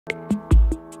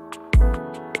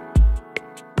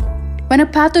When a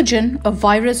pathogen, a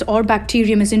virus or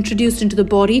bacterium is introduced into the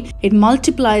body, it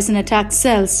multiplies and attacks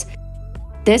cells.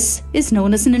 This is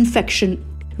known as an infection.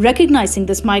 Recognizing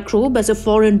this microbe as a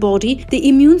foreign body, the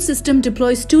immune system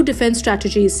deploys two defense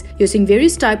strategies using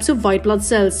various types of white blood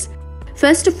cells.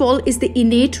 First of all is the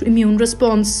innate immune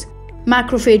response.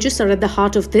 Macrophages are at the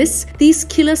heart of this. These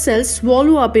killer cells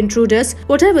swallow up intruders,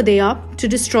 whatever they are, to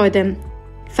destroy them.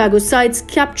 Phagocytes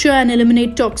capture and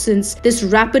eliminate toxins. This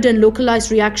rapid and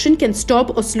localized reaction can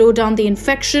stop or slow down the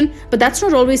infection, but that's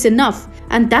not always enough,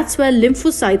 and that's where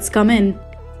lymphocytes come in.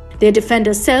 They're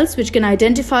defender cells which can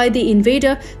identify the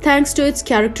invader thanks to its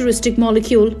characteristic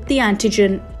molecule, the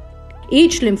antigen.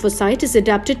 Each lymphocyte is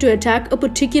adapted to attack a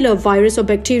particular virus or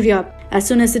bacteria. As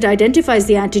soon as it identifies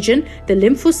the antigen, the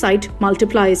lymphocyte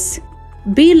multiplies.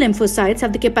 B lymphocytes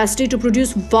have the capacity to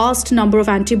produce vast number of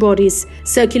antibodies.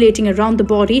 Circulating around the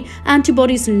body,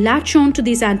 antibodies latch on to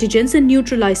these antigens and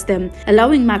neutralize them,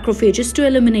 allowing macrophages to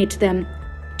eliminate them.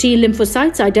 T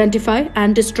lymphocytes identify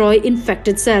and destroy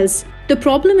infected cells. The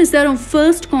problem is that on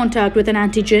first contact with an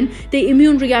antigen, the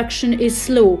immune reaction is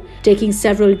slow, taking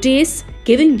several days,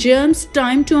 giving germs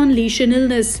time to unleash an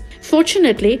illness.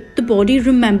 Fortunately, the body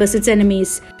remembers its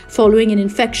enemies. Following an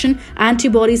infection,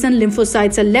 antibodies and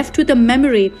lymphocytes are left with a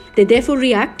memory. They therefore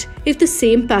react if the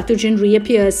same pathogen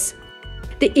reappears.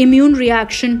 The immune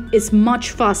reaction is much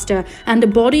faster, and the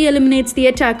body eliminates the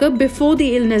attacker before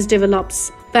the illness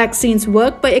develops. Vaccines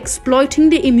work by exploiting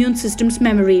the immune system's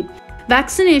memory.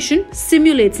 Vaccination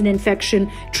simulates an infection,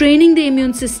 training the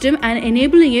immune system and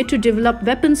enabling it to develop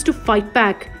weapons to fight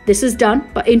back. This is done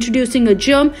by introducing a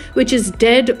germ which is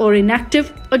dead or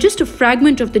inactive, or just a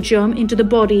fragment of the germ, into the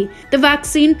body. The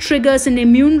vaccine triggers an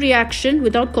immune reaction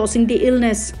without causing the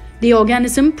illness. The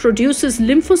organism produces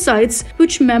lymphocytes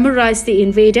which memorize the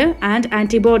invader and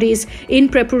antibodies in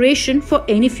preparation for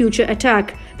any future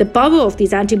attack. The power of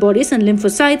these antibodies and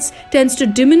lymphocytes tends to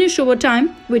diminish over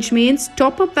time, which means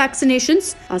top-up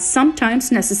vaccinations are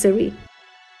sometimes necessary.